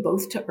held them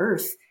both to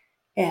earth.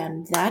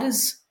 And that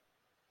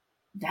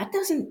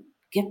doesn't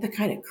get the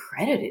kind of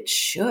credit it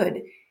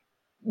should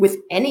with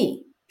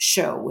any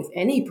show, with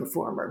any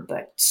performer,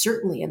 but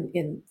certainly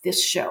in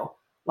this show.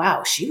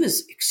 Wow, she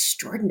was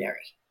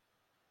extraordinary.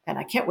 And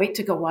I can't wait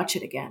to go watch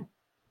it again.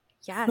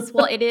 Yes.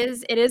 Well, it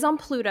is on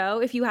Pluto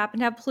if you happen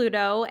to have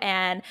Pluto,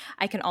 and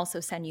I can also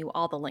send you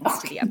all the links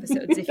to the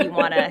episodes if you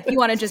want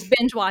to just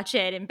binge watch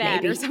it in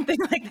bed or something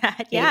like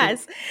that. Maybe.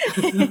 Yes.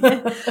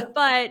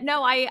 But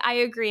no, I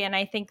agree, and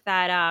I think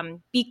that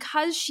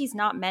because she's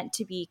not meant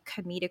to be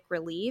comedic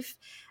relief,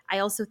 I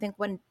also think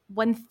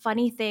when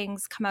funny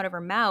things come out of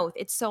her mouth,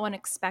 it's so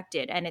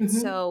unexpected and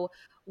it's so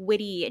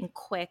witty and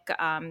quick.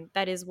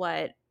 That is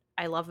what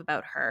I love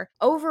about her.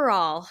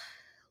 Overall,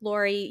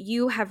 Lauri,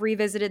 you have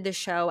revisited the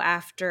show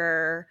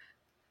after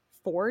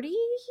 40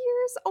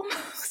 years,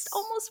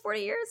 almost 40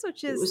 years,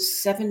 which is... It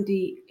was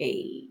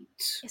 78.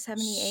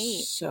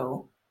 78.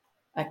 So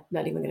I'm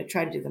not even going to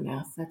try to do the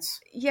math.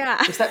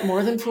 Yeah. Is that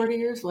more than 40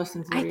 years? Less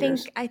than 40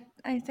 years?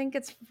 I think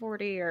it's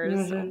 40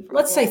 years. So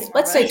let's say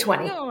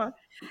 20.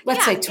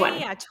 Let's say 20.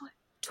 Yeah,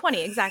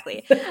 20,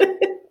 exactly.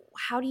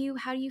 How do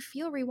you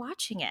feel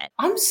rewatching it?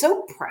 I'm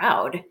so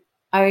proud.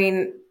 I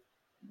mean,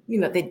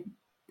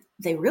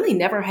 they really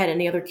never had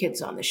any other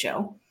kids on the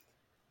show.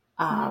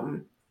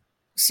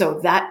 So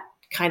that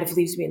kind of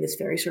leaves me in this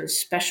very sort of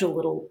special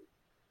little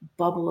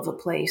bubble of a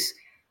place.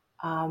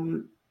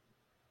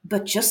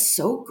 But just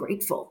so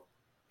grateful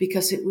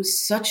because it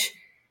was such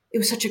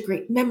a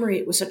great memory.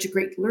 It was such a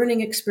great learning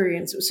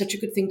experience. It was such a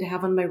good thing to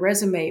have on my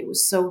resume. It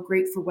was so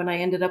great for when I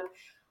ended up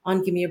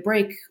on Give Me a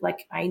Break.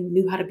 Like I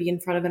knew how to be in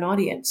front of an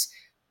audience.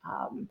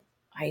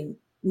 I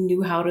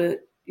knew how to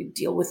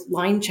deal with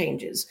line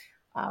changes.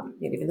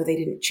 Even though they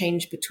didn't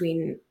change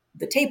between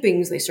the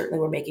tapings, they certainly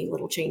were making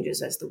little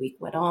changes as the week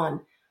went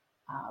on.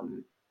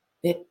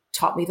 It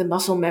taught me the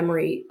muscle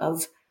memory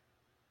of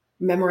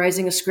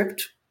memorizing a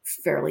script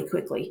fairly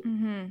quickly.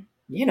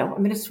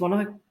 It's one of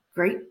the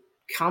great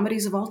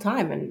comedies of all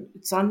time, and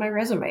it's on my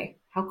resume.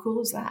 How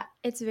cool is that?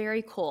 It's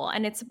very cool.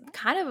 And it's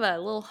kind of a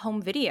little home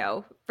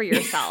video for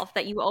yourself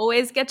that you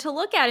always get to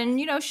look at and,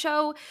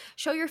 show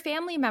your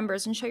family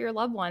members and show your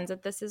loved ones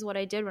that this is what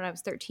I did when I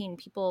was 13.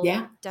 People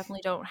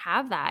definitely don't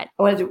have that.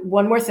 I want to do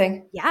one more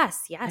thing.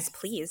 Yes,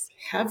 please.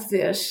 Have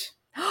this.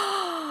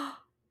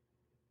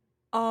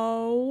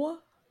 Oh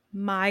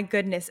my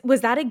goodness.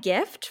 Was that a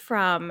gift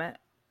from It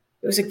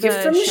was a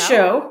gift from the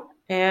show.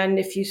 And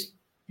if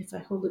I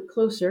hold it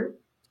closer.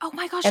 Oh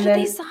my gosh, and did then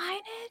they sign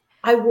it?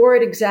 I wore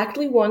it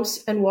exactly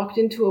once and walked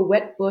into a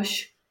wet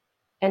bush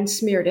and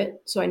smeared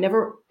it. So I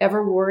never,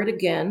 ever wore it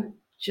again.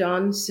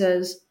 John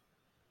says,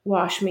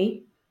 wash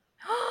me.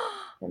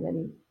 And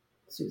then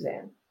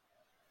Suzanne.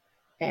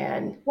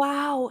 And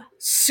Wow.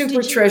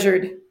 super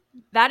treasured.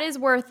 That is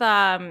worth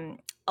a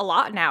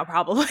lot now,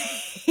 probably.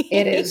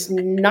 It is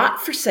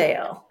not for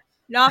sale.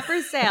 Not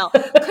for sale.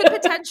 Could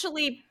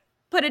potentially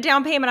put a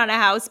down payment on a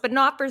house, but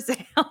not for sale.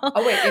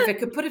 Oh, wait, if it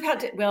could put it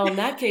out, well, in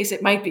that case,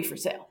 it might be for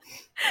sale.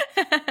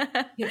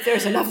 If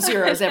there's enough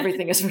zeros,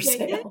 everything is for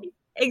sale.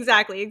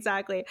 Exactly.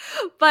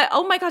 But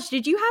oh my gosh,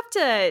 did you have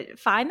to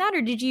find that,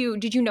 or did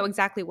you know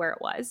exactly where it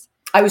was?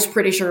 I was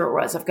pretty sure it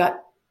was. I've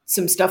got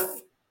some stuff,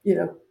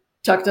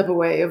 tucked up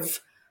away of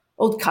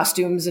old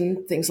costumes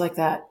and things like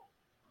that.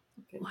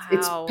 Wow.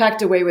 It's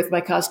packed away with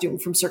my costume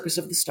from Circus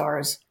of the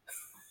Stars.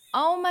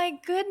 Oh my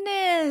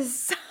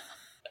goodness.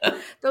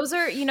 Those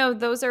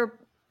are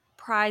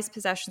prized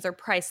possessions, are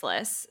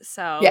priceless.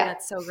 So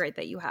That's so great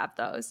that you have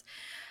those.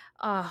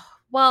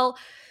 Well,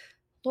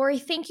 Lauri,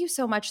 thank you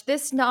so much.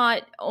 This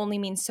not only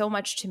means so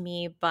much to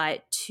me,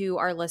 but to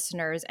our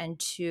listeners and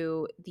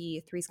to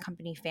the Three's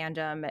Company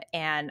fandom.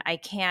 And I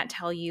can't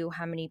tell you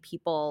how many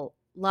people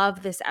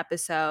love this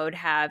episode,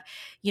 have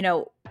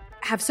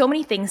so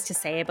many things to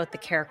say about the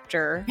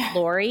character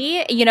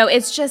Lauri.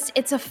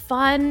 It's a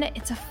fun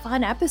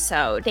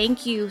episode.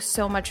 Thank you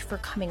so much for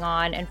coming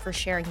on and for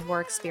sharing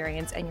your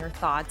experience and your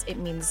thoughts. It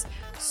means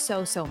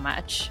so, so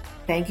much.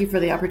 Thank you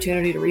for the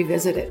opportunity to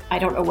revisit it. I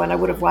don't know when I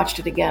would have watched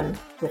it again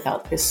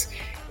without this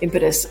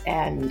impetus,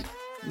 and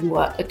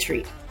what a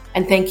treat.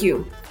 And thank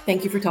you.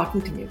 Thank you for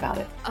talking to me about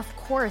it. Of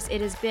course,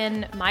 it has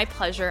been my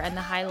pleasure and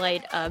the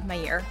highlight of my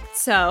year.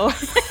 So.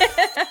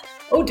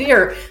 Oh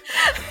dear.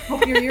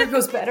 Hope your year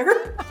goes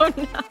better. Oh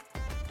no.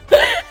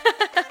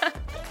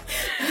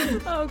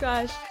 Oh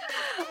gosh.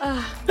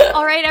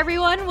 All right,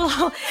 everyone.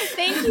 Well,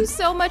 thank you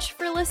so much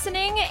for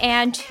listening,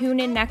 and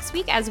tune in next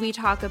week as we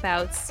talk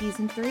about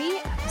season 3,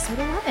 episode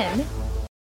 11.